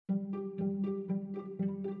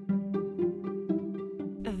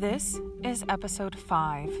This is episode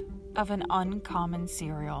 5 of An Uncommon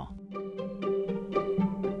Serial.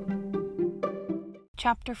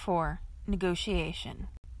 Chapter 4, Negotiation.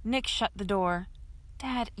 Nick shut the door.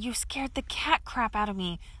 "Dad, you scared the cat crap out of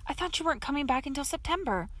me. I thought you weren't coming back until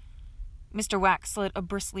September." Mr. Wax slid a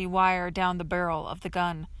bristly wire down the barrel of the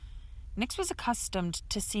gun. Nix was accustomed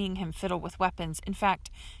to seeing him fiddle with weapons. In fact,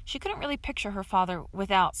 she couldn't really picture her father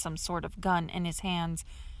without some sort of gun in his hands.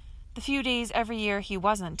 The few days every year he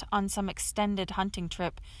wasn't on some extended hunting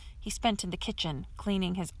trip, he spent in the kitchen,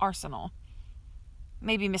 cleaning his arsenal.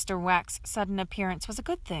 Maybe Mr. Wax's sudden appearance was a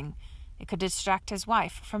good thing. It could distract his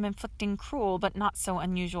wife from inflicting cruel but not so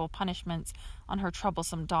unusual punishments on her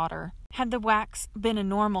troublesome daughter. Had the Wax been a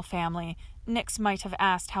normal family, Nix might have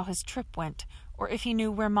asked how his trip went, or if he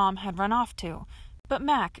knew where Mom had run off to. But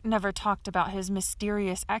Mac never talked about his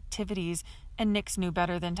mysterious activities, and Nix knew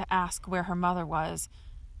better than to ask where her mother was.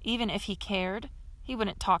 Even if he cared, he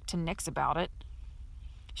wouldn't talk to Nix about it.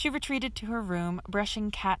 She retreated to her room, brushing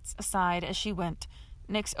cats aside as she went.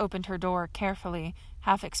 Nix opened her door carefully,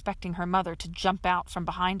 half expecting her mother to jump out from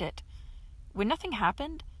behind it. When nothing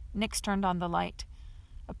happened, Nix turned on the light.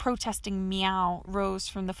 A protesting meow rose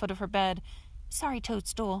from the foot of her bed. "Sorry,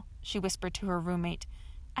 Toadstool," she whispered to her roommate.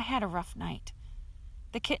 "I had a rough night."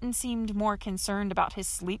 The kitten seemed more concerned about his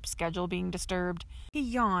sleep schedule being disturbed. He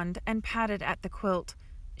yawned and patted at the quilt.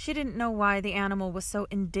 She didn't know why the animal was so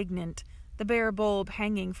indignant. The bare bulb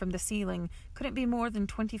hanging from the ceiling couldn't be more than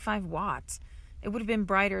 25 watts. It would have been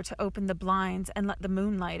brighter to open the blinds and let the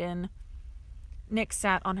moonlight in. Nix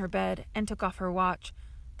sat on her bed and took off her watch.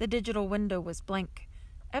 The digital window was blank.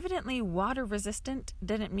 Evidently water-resistant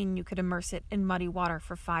didn't mean you could immerse it in muddy water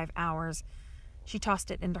for 5 hours. She tossed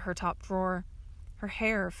it into her top drawer. Her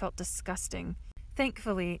hair felt disgusting.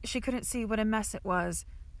 Thankfully, she couldn't see what a mess it was.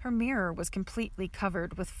 Her mirror was completely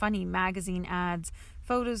covered with funny magazine ads,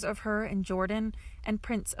 photos of her and Jordan, and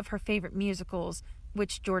prints of her favorite musicals,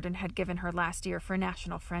 which Jordan had given her last year for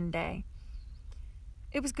National Friend Day.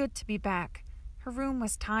 It was good to be back. Her room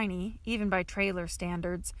was tiny, even by trailer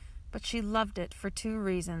standards, but she loved it for 2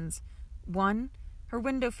 reasons. 1, her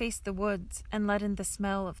window faced the woods and let in the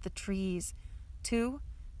smell of the trees. 2,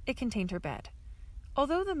 it contained her bed.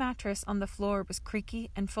 Although the mattress on the floor was creaky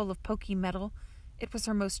and full of pokey metal, it was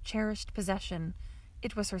her most cherished possession.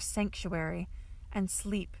 It was her sanctuary, and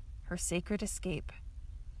sleep her sacred escape.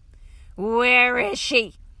 "Where is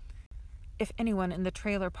she?" If anyone in the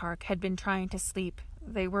trailer park had been trying to sleep,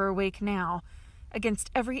 they were awake now.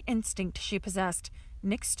 Against every instinct she possessed,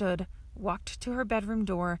 Nix stood, walked to her bedroom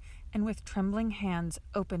door, and with trembling hands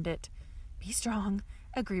opened it. Be strong.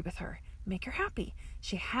 Agree with her. Make her happy.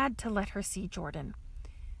 She had to let her see Jordan.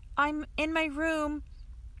 "I'm in my room."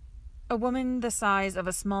 A woman the size of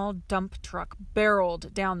a small dump truck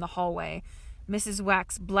barreled down the hallway. Mrs.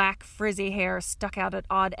 Wax's black, frizzy hair stuck out at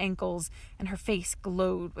odd ankles, and her face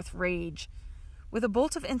glowed with rage. With a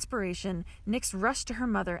bolt of inspiration, Nix rushed to her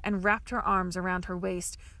mother and wrapped her arms around her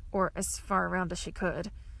waist, or as far around as she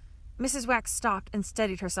could. Mrs. Wax stopped and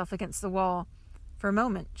steadied herself against the wall. For a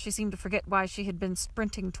moment, she seemed to forget why she had been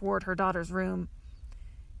sprinting toward her daughter's room.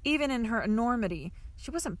 Even in her enormity,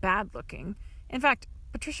 she wasn't bad-looking. In fact,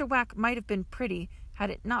 Patricia Wack might have been pretty had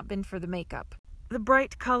it not been for the makeup. The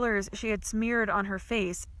bright colors she had smeared on her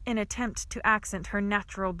face in attempt to accent her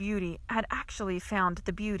natural beauty had actually found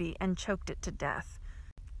the beauty and choked it to death.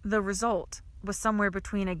 The result was somewhere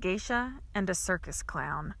between a geisha and a circus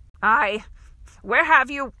clown. Where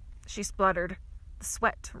have you?" she spluttered. The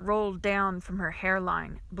sweat rolled down from her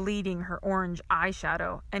hairline, bleeding her orange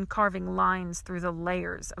eyeshadow and carving lines through the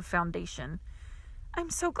layers of foundation. "I'm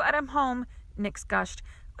so glad I'm home," Nix gushed.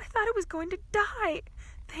 "I thought I was going to die.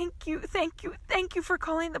 Thank you for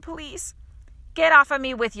calling the police." "Get off of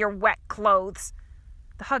me with your wet clothes."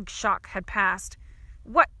 The hug shock had passed.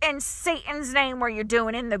 "What in Satan's name were you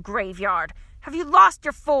doing in the graveyard? Have you lost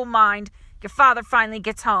your full mind? Your father finally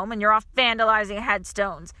gets home and you're off vandalizing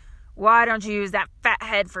headstones. Why don't you use that fat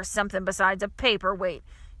head for something besides a paperweight?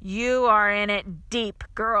 You are in it deep,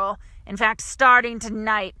 girl. In fact, starting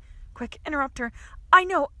tonight." "Quick, interrupt her. I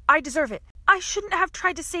know, I deserve it. I shouldn't have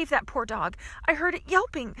tried to save that poor dog. I heard it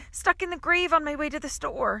yelping, stuck in the grave on my way to the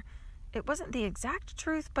store." It wasn't the exact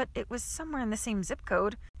truth, but it was somewhere in the same zip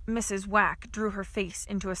code. Mrs. Wack drew her face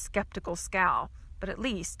into a skeptical scowl, but at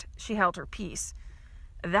least she held her peace.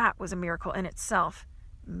 That was a miracle in itself.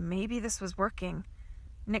 Maybe this was working.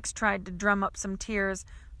 Nix tried to drum up some tears.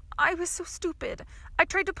 "I was so stupid. I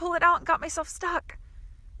tried to pull it out and got myself stuck."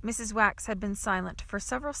 Mrs. Wax had been silent for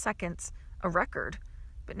several seconds, a record,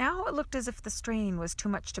 but now it looked as if the strain was too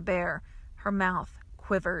much to bear. Her mouth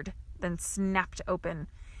quivered, then snapped open.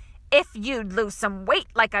 If you'd lose some weight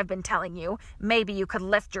like I've been telling you, maybe you could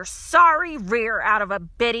lift your sorry rear out of a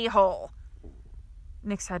bitty hole."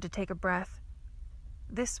 Nix had to take a breath.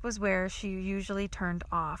 This was where she usually turned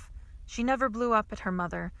off. She never blew up at her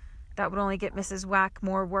mother. That would only get Mrs. Whack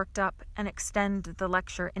more worked up and extend the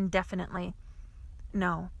lecture indefinitely.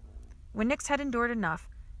 No. When Nix had endured enough,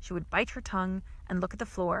 she would bite her tongue and look at the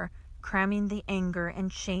floor, cramming the anger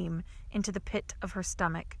and shame into the pit of her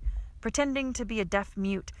stomach. Pretending to be a deaf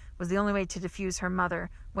mute was the only way to diffuse her mother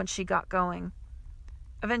once she got going.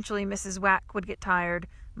 Eventually, Mrs. Whack would get tired,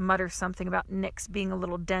 mutter something about Nix being a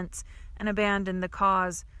little dense, and abandon the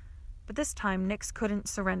cause. But this time, Nix couldn't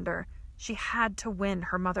surrender. She had to win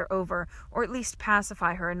her mother over, or at least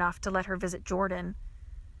pacify her enough to let her visit Jordan.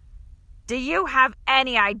 "Do you have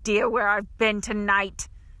any idea where I've been tonight?"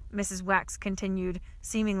 Mrs. Wax continued,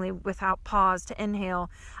 seemingly without pause to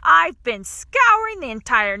inhale. "I've been scouring the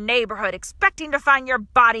entire neighborhood, expecting to find your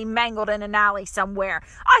body mangled in an alley somewhere.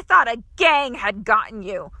 I thought a gang had gotten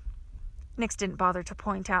you." Nix didn't bother to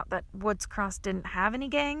point out that Woods Cross didn't have any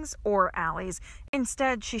gangs or alleys.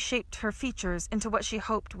 Instead, she shaped her features into what she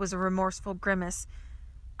hoped was a remorseful grimace.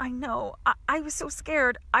 "I know. I was so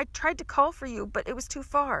scared. I tried to call for you, but it was too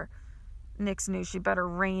far." Nix knew she better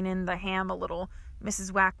rein in the ham a little.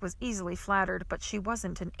 Mrs. Whack was easily flattered, but she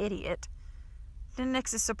wasn't an idiot. To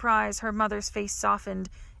Nix's surprise, her mother's face softened,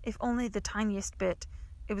 if only the tiniest bit.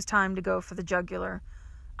 It was time to go for the jugular.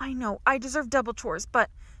 "I know, I deserve double chores,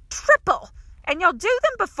 but—" "Triple! And you'll do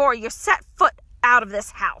them before you set foot out of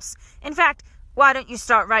this house. In fact, why don't you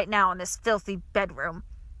start right now in this filthy bedroom?"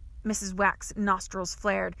 Mrs. Whack's nostrils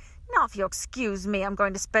flared. "Now, if you'll excuse me, I'm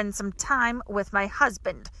going to spend some time with my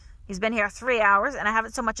husband. He's been here 3 hours, and I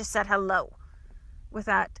haven't so much as said hello." With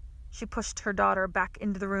that, she pushed her daughter back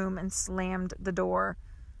into the room and slammed the door.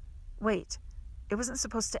 Wait, it wasn't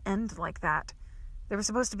supposed to end like that. There was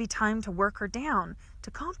supposed to be time to work her down,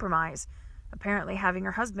 to compromise. Apparently, having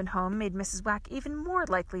her husband home made Mrs. Whack even more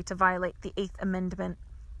likely to violate the 8th Amendment.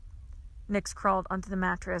 Nix crawled onto the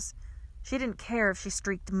mattress. She didn't care if she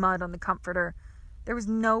streaked mud on the comforter. There was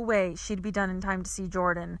no way she'd be done in time to see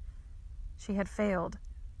Jordan. She had failed.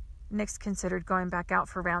 Nix considered going back out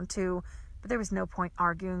for round 2, but there was no point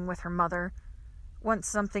arguing with her mother. Once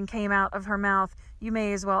something came out of her mouth, you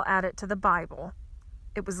may as well add it to the Bible.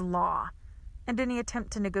 It was law, and any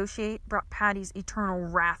attempt to negotiate brought Patty's eternal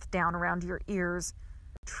wrath down around your ears.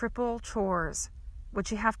 Triple chores. Would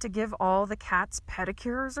she have to give all the cats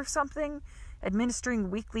pedicures or something? Administering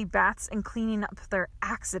weekly baths and cleaning up their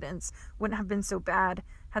accidents wouldn't have been so bad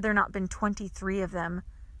had there not been 23 of them.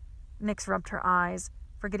 Nix rubbed her eyes,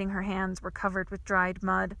 forgetting her hands were covered with dried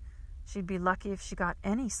mud. She'd be lucky if she got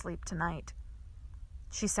any sleep tonight.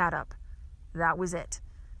 She sat up. That was it.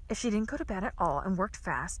 If she didn't go to bed at all and worked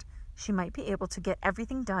fast, she might be able to get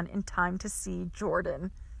everything done in time to see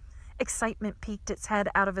Jordan. Excitement peeked its head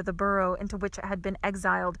out of the burrow into which it had been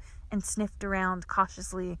exiled and sniffed around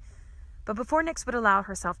cautiously. But before Nix would allow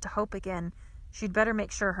herself to hope again, she'd better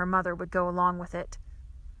make sure her mother would go along with it.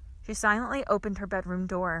 She silently opened her bedroom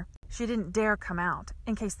door. She didn't dare come out,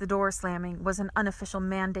 in case the door slamming was an unofficial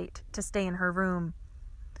mandate to stay in her room.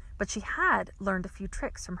 But she had learned a few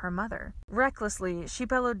tricks from her mother. Recklessly, she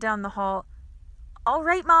bellowed down the hall, "All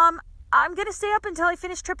right, Mom, I'm going to stay up until I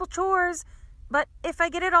finish triple chores. But if I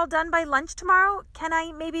get it all done by lunch tomorrow, can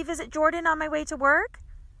I maybe visit Jordan on my way to work?"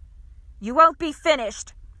 "You won't be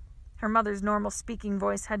finished." Her mother's normal speaking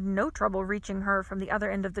voice had no trouble reaching her from the other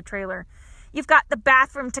end of the trailer. "You've got the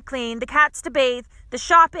bathroom to clean, the cats to bathe, the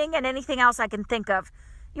shopping, and anything else I can think of.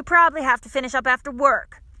 You probably have to finish up after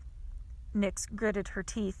work." Nix gritted her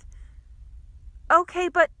teeth. "Okay,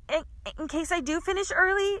 but in case I do finish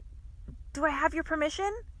early, do I have your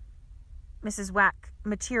permission?" Mrs. Whack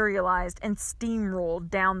materialized and steamrolled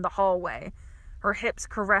down the hallway. Her hips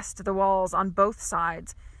caressed the walls on both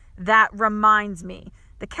sides. "That reminds me,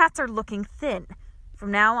 the cats are looking thin. From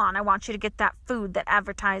now on, I want you to get that food that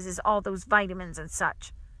advertises all those vitamins and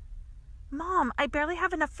such." "Mom, I barely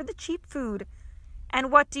have enough for the cheap food."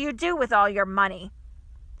 "And what do you do with all your money?"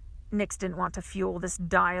 Nix didn't want to fuel this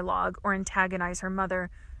dialogue or antagonize her mother,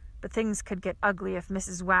 but things could get ugly if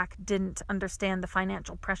Mrs. Whack didn't understand the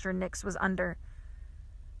financial pressure Nix was under.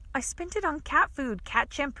 "I spent it on cat food,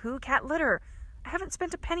 cat shampoo, cat litter. I haven't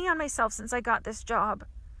spent a penny on myself since I got this job."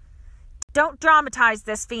 "Don't dramatize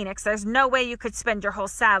this, Phoenix. There's no way you could spend your whole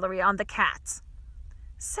salary on the cats."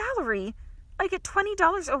 "Salary? I get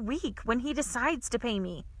 $20 a week when he decides to pay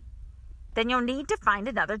me." "Then you'll need to find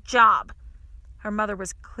another job." Her mother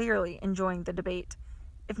was clearly enjoying the debate.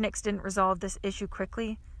 If Nix didn't resolve this issue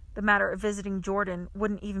quickly, the matter of visiting Jordan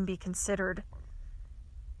wouldn't even be considered.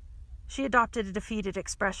 She adopted a defeated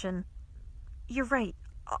expression. You're right.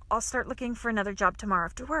 I'll start looking for another job tomorrow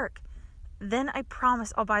after work. Then I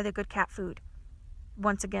promise I'll buy the good cat food.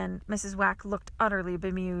 Once again, Mrs. Wack looked utterly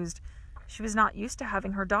bemused. She was not used to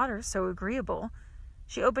having her daughter so agreeable.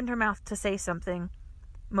 She opened her mouth to say something,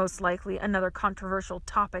 most likely another controversial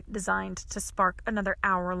topic designed to spark another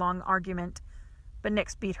hour-long argument, but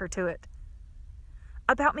Nix beat her to it.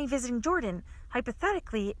 About me visiting Jordan,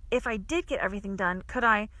 hypothetically, if I did get everything done, could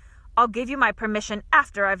I... I'll give you my permission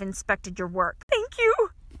after I've inspected your work. Thank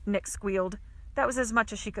you, Nix squealed. That was as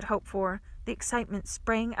much as she could hope for. The excitement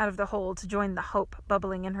sprang out of the hole to join the hope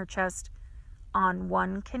bubbling in her chest. On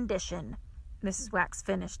one condition, Mrs. Wax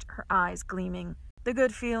finished, her eyes gleaming. The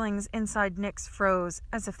good feelings inside Nix froze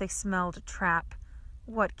as if they smelled a trap.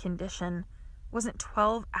 What condition? Wasn't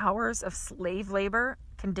 12 hours of slave labor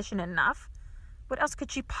condition enough? What else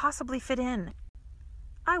could she possibly fit in?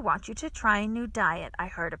 I want you to try a new diet I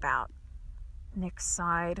heard about. Nix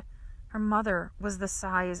sighed. Her mother was the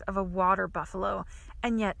size of a water buffalo,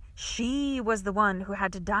 and yet she was the one who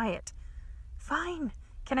had to diet. Fine.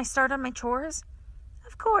 Can I start on my chores?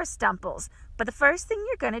 Of course, Dumples. But the first thing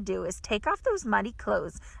you're going to do is take off those muddy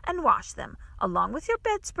clothes and wash them, along with your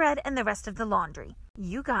bedspread and the rest of the laundry.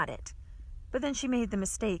 You got it. But then she made the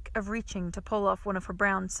mistake of reaching to pull off one of her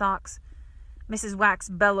brown socks. Mrs. Wax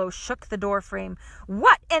bellow shook the doorframe.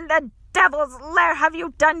 What in the devil's lair have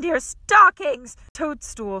you done to your stockings?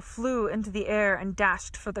 Toadstool flew into the air and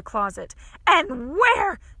dashed for the closet. And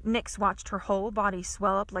where? Nix watched her whole body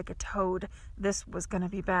swell up like a toad. This was going to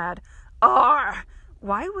be bad. Arr!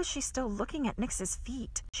 Why was she still looking at Nix's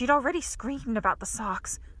feet? She'd already screamed about the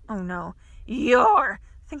socks. Oh no. Your!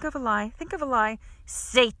 Think of a lie. Think of a lie.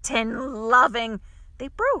 Satan-loving! They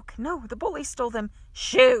broke. No, the bully stole them.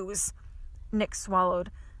 Shoes! Nix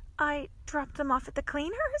swallowed. I dropped them off at the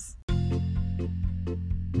cleaners?